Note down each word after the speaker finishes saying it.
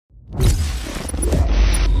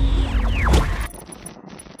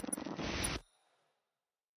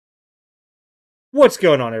What's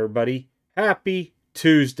going on, everybody? Happy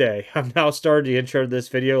Tuesday. I've now started the intro to this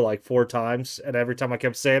video like 4 times, and every time I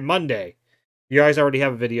kept saying Monday. You guys already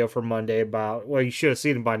have a video for Monday about, well, you should have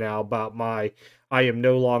seen it by now, about my I am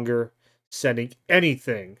no longer sending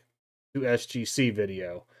anything to SGC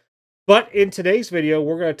video. But in today's video,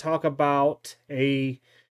 we're going to talk about a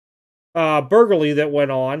burglary that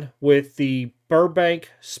went on with the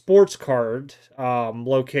Burbank sports card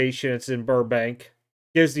location. It's in Burbank.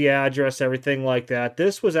 Gives the address, everything like that.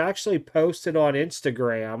 This was actually posted on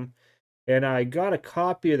Instagram, and I got a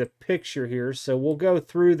copy of the picture here, so we'll go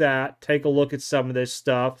through that, take a look at some of this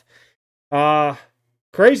stuff.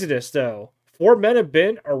 Craziness, though. 4 men have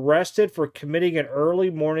been arrested for committing an early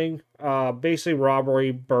morning, basically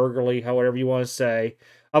robbery, burglary, however you want to say,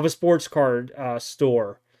 of a sports card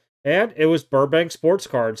store. And it was Burbank Sports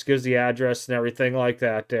Cards, gives the address and everything like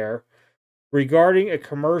that there, regarding a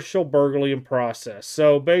commercial burglary in process.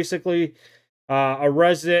 So basically, a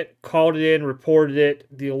resident called it in, reported it.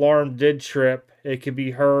 The alarm did trip. It could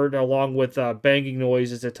be heard along with banging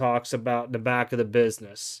noises it talks about in the back of the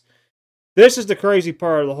business. This is the crazy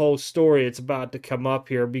part of the whole story. It's about to come up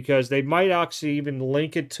here because they might actually even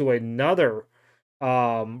link it to another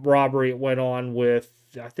robbery it went on with.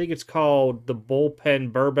 I think it's called the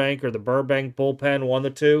Bullpen Burbank or the Burbank Bullpen, one of the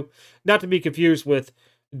two. Not to be confused with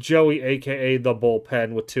Joey, aka the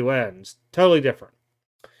Bullpen with 2 N's. Totally different.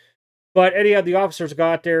 But anyhow, the officers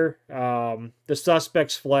got there. The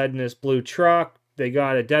suspects fled in this blue truck. They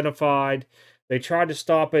got identified. They tried to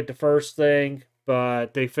stop it the first thing,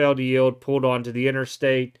 but they failed to yield, pulled onto the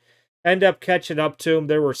interstate. End up catching up to them.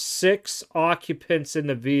 There were 6 occupants in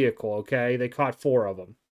the vehicle, okay? They caught 4 of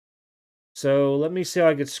them. So let me see how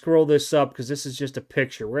I can scroll this up because this is just a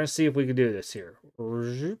picture. We're going to see if we can do this here.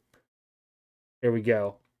 Here we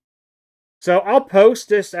go. So I'll post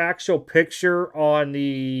this actual picture on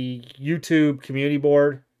the YouTube community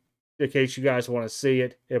board in case you guys want to see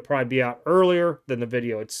it. It'll probably be out earlier than the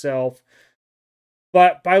video itself.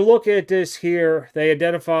 But by looking at this here, they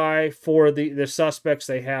identify for the suspects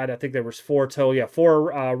they had. I think there was 4 total. Yeah, 4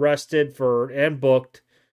 arrested for and booked.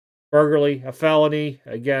 Burglary, a felony,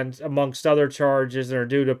 again, amongst other charges, and are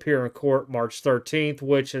due to appear in court March 13th,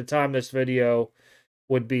 which at the time of this video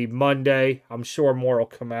would be Monday. I'm sure more will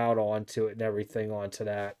come out onto it and everything onto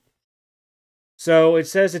that. So it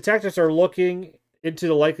says detectives are looking into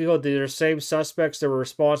the likelihood that they're the same suspects that were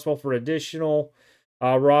responsible for additional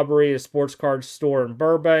robbery at a sports card store in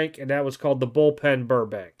Burbank, and that was called the Bullpen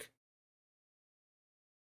Burbank.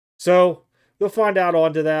 So we'll find out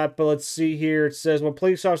onto that, but let's see here. It says when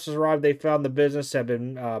police officers arrived, they found the business had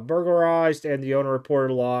been burglarized, and the owner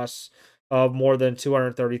reported a loss of more than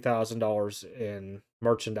 $230,000 in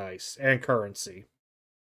merchandise and currency.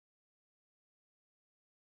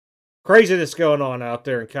 Craziness going on out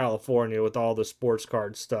there in California with all the sports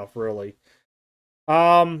card stuff, really.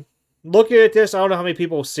 Looking at this, I don't know how many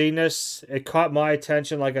people have seen this. It caught my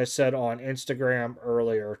attention, like I said, on Instagram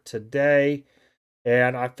earlier today.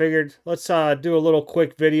 And I figured, let's do a little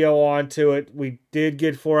quick video onto it. We did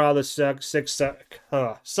get 4 out of the 6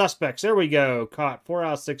 suspects. There we go. Caught 4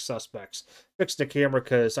 out of 6 suspects. Fixed the camera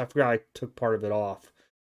because I forgot I took part of it off.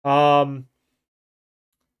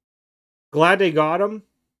 Glad they got them.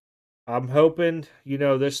 I'm hoping,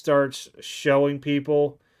 this starts showing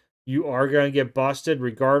people you are going to get busted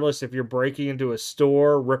regardless if you're breaking into a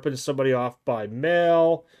store, ripping somebody off by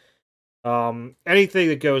mail, anything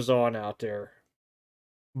that goes on out there.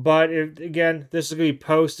 But again, this is going to be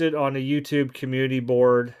posted on the YouTube community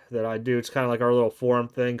board that I do. It's kind of like our little forum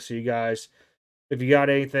thing. So you guys, if you got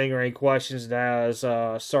anything or any questions, it has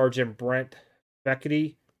Sergeant Brent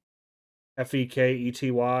Fekety,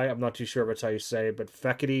 Fekety. I'm not too sure if that's how you say it, but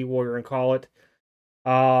Fekety, we're going to call it.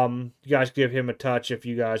 You guys give him a touch if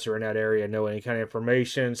you guys are in that area, know any kind of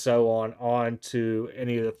information, so on to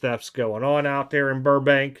any of the thefts going on out there in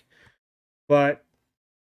Burbank. But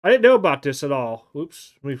I didn't know about this at all.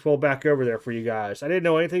 Oops, let me pull back over there for you guys. I didn't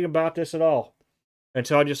know anything about this at all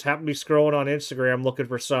until I just happened to be scrolling on Instagram looking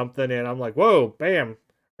for something, and I'm like, whoa, bam,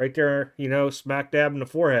 right there, smack dab in the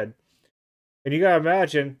forehead. And you gotta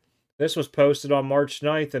imagine, this was posted on March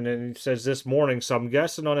 9th, and then it says this morning, so I'm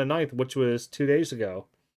guessing on the 9th, which was 2 days ago.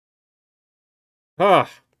 I'm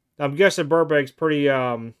guessing Burbank's pretty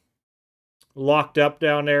locked up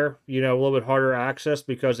down there, a little bit harder access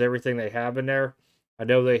because of everything they have in there. I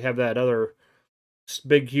know they have that other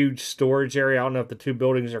big, huge storage area. I don't know if the 2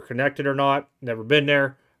 buildings are connected or not. Never been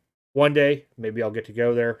there. One day, maybe I'll get to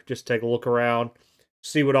go there, just take a look around,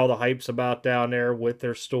 see what all the hype's about down there with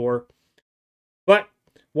their store. But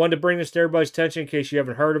wanted to bring this to everybody's attention in case you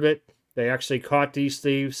haven't heard of it. They actually caught these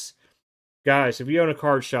thieves. Guys, if you own a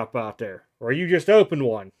card shop out there, or you just opened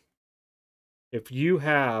one, if you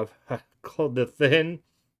have the thin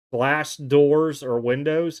glass doors or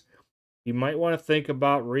windows, you might want to think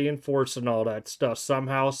about reinforcing all that stuff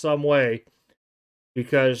somehow, some way,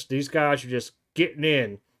 because these guys are just getting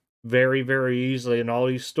in very, very easily in all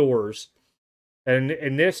these stores. And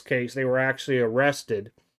in this case, they were actually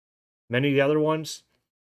arrested. Many of the other ones,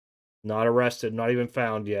 not arrested, not even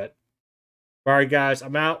found yet. All right, guys,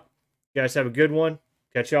 I'm out. You guys have a good one.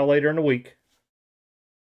 Catch y'all later in the week.